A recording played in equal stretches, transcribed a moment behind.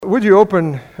would you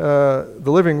open the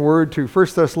living word to 1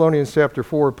 Thessalonians chapter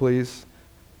 4, please?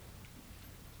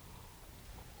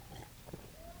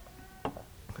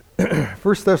 1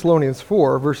 Thessalonians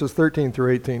 4, verses 13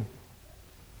 through 18.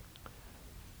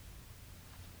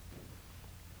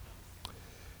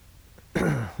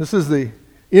 This is the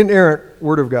inerrant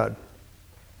Word of God.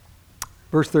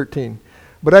 Verse 13.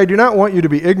 But I do not want you to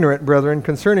be ignorant, brethren,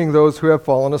 concerning those who have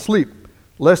fallen asleep,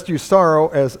 lest you sorrow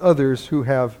as others who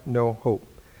have no hope.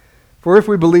 For if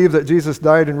we believe that Jesus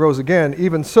died and rose again,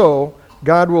 even so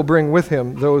God will bring with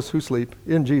him those who sleep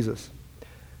in Jesus.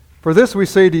 For this we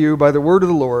say to you by the word of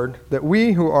the Lord, that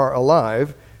we who are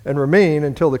alive and remain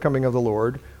until the coming of the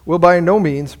Lord will by no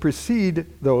means precede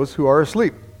those who are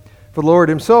asleep. For the Lord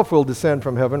himself will descend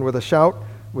from heaven with a shout,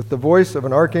 with the voice of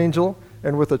an archangel,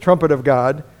 and with the trumpet of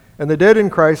God, and the dead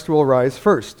in Christ will rise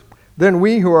first. Then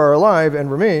we who are alive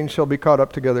and remain shall be caught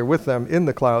up together with them in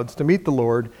the clouds to meet the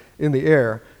Lord in the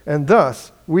air, and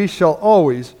thus we shall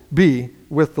always be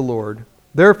with the Lord.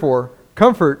 Therefore,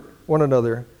 comfort one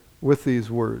another with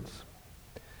these words.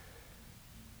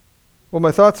 Well,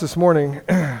 my thoughts this morning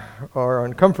are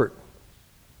on comfort.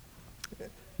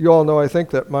 You all know, I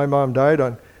think, that my mom died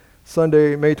on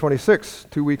Sunday, May 26,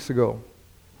 2 weeks ago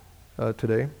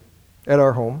today, at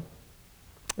our home.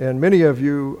 And many of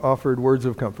you offered words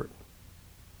of comfort.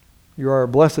 You are a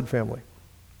blessed family.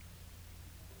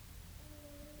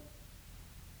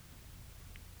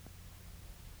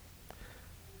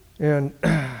 And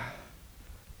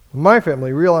my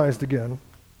family realized again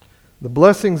the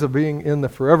blessings of being in the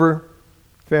forever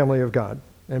family of God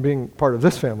and being part of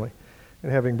this family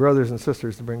and having brothers and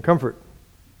sisters to bring comfort.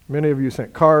 Many of you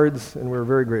sent cards, and we're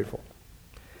very grateful.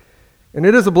 And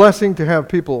it is a blessing to have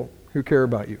people who care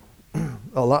about you,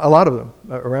 a lot of them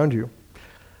around you,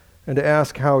 and to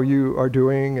ask how you are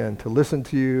doing and to listen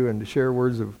to you and to share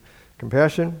words of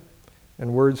compassion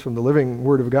and words from the living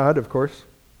Word of God, of course,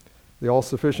 the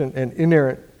all-sufficient and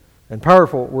inerrant and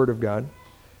powerful Word of God,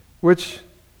 which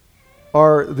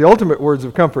are the ultimate words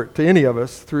of comfort to any of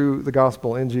us through the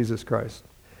gospel in Jesus Christ.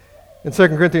 In 2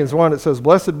 Corinthians 1, it says,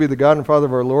 Blessed be the God and Father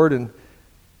of our Lord and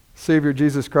Savior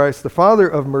Jesus Christ, the Father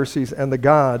of mercies and the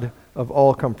God of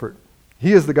all comfort.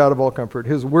 He is the God of all comfort.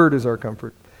 His word is our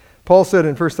comfort. Paul said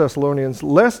in 1 Thessalonians,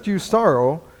 Lest you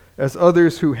sorrow as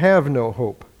others who have no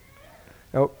hope.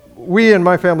 Now, we and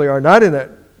my family are not in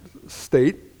that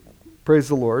state, praise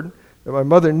the Lord, that my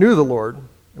mother knew the Lord,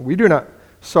 and we do not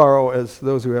sorrow as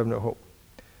those who have no hope.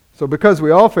 So because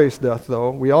we all face death, though,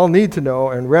 we all need to know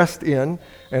and rest in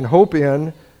and hope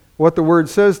in what the Word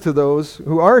says to those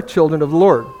who are children of the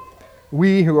Lord,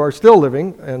 we who are still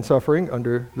living and suffering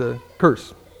under the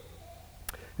curse.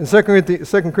 In 2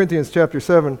 Corinthians chapter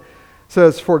 7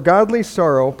 says, For godly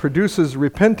sorrow produces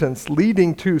repentance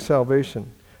leading to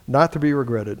salvation, not to be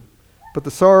regretted, but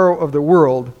the sorrow of the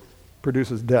world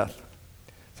produces death.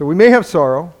 So we may have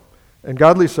sorrow and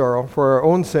godly sorrow for our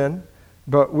own sin,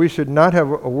 but we should not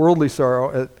have a worldly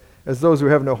sorrow as those who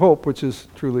have no hope, which is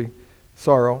truly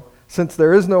sorrow. Since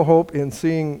there is no hope in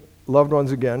seeing loved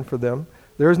ones again for them,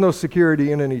 there is no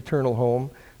security in an eternal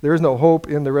home, there is no hope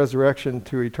in the resurrection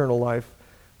to eternal life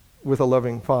with a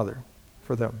loving Father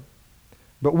for them.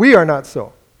 But we are not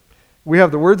so. We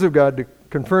have the words of God to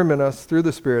confirm in us through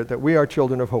the Spirit that we are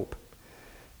children of hope.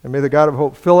 And may the God of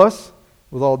hope fill us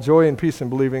with all joy and peace in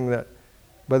believing that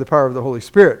by the power of the Holy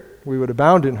Spirit we would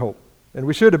abound in hope. And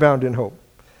we should abound in hope.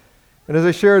 And as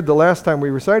I shared the last time we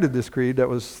recited this creed, that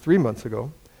was 3 months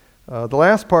ago, the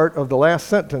last part of the last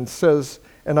sentence says,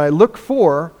 And I look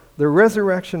for the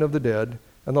resurrection of the dead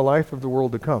and the life of the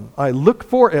world to come. I look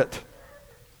for it.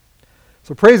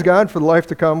 So praise God for the life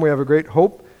to come. We have a great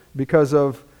hope because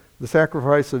of the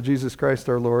sacrifice of Jesus Christ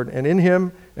our Lord. And in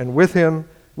Him and with Him,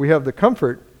 we have the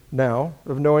comfort now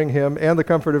of knowing Him and the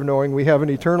comfort of knowing we have an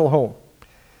eternal home.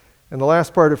 And the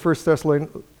last part of 1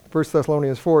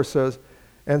 Thessalonians 4 says,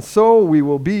 And so we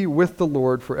will be with the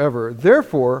Lord forever.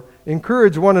 Therefore,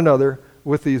 encourage one another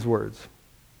with these words.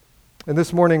 And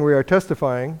this morning we are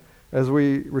testifying, as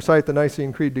we recite the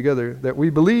Nicene Creed together, that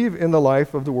we believe in the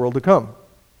life of the world to come.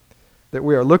 That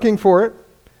we are looking for it,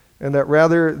 and that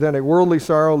rather than a worldly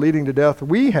sorrow leading to death,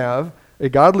 we have a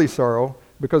godly sorrow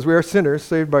because we are sinners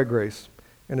saved by grace.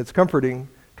 And it's comforting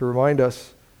to remind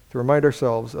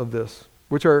ourselves of this,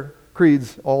 which our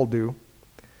creeds all do.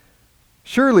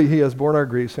 Surely He has borne our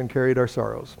griefs and carried our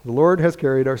sorrows. The Lord has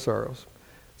carried our sorrows.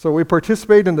 So we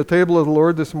participate in the table of the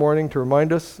Lord this morning to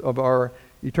remind us of our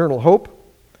eternal hope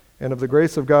and of the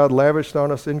grace of God lavished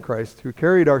on us in Christ, who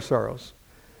carried our sorrows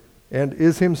and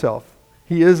is Himself.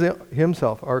 He is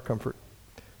Himself our comfort.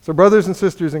 So brothers and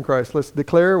sisters in Christ, let's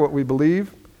declare what we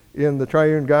believe in the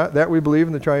triune God, that we believe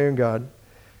in the triune God,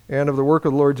 and of the work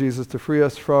of the Lord Jesus to free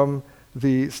us from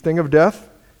the sting of death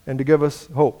and to give us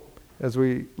hope as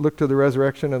we look to the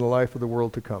resurrection and the life of the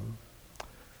world to come.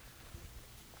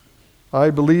 I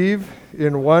believe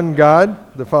in one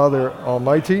God, the Father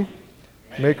Almighty,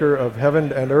 maker of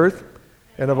heaven and earth,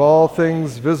 and of all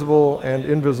things visible and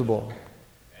invisible,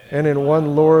 and in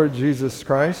one Lord Jesus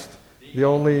Christ, the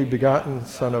only begotten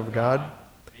Son of God,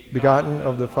 begotten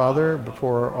of the Father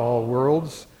before all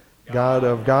worlds, God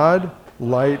of God,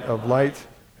 light of light,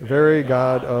 very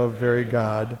God of very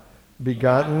God,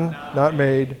 begotten, not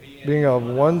made, being of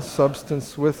one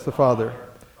substance with the Father,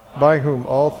 by whom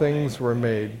all things were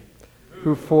made,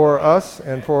 who for us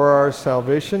and for our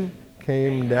salvation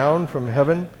came down from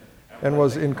heaven and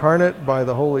was incarnate by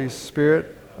the Holy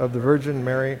Spirit of the Virgin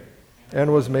Mary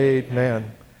and was made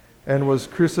man, and was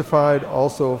crucified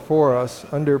also for us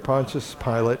under Pontius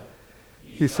Pilate.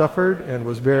 He suffered and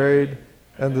was buried,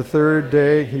 and the third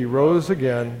day he rose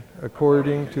again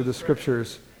according to the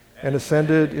Scriptures, and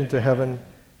ascended into heaven,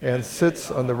 and sits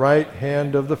on the right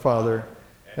hand of the Father,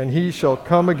 and he shall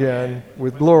come again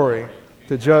with glory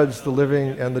to judge the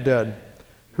living and the dead,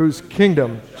 whose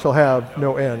kingdom shall have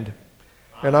no end.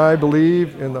 And I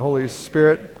believe in the Holy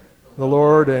Spirit, the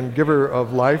Lord and giver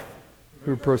of life,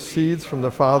 who proceeds from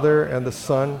the Father and the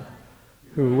Son,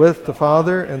 who with the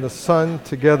Father and the Son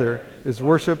together is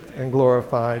worshipped and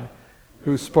glorified,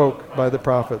 who spoke by the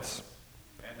prophets.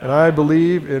 And I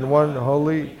believe in one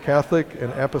holy, Catholic,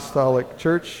 and apostolic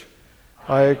church.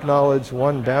 I acknowledge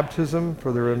one baptism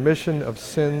for the remission of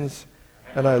sins,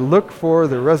 and I look for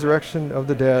the resurrection of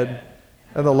the dead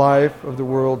and the life of the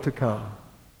world to come.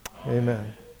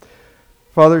 Amen.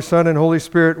 Father, Son, and Holy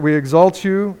Spirit, we exalt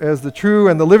you as the true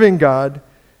and the living God,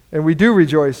 and we do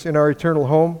rejoice in our eternal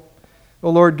home. O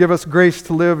Lord, give us grace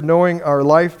to live knowing our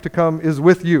life to come is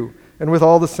with you and with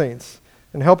all the saints,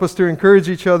 and help us to encourage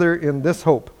each other in this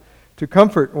hope, to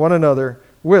comfort one another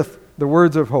with the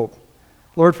words of hope.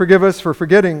 Lord, forgive us for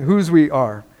forgetting whose we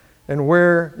are and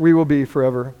where we will be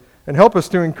forever, and help us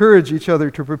to encourage each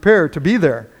other to prepare to be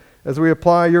there as we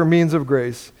apply your means of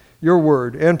grace, your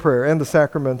word and prayer and the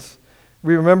sacraments.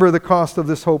 We remember the cost of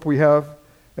this hope we have,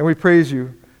 and we praise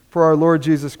you for our Lord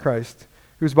Jesus Christ,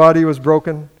 whose body was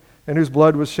broken and whose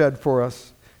blood was shed for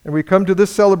us. And we come to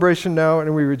this celebration now,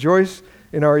 and we rejoice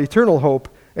in our eternal hope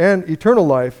and eternal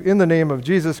life in the name of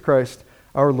Jesus Christ,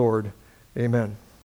 our Lord. Amen.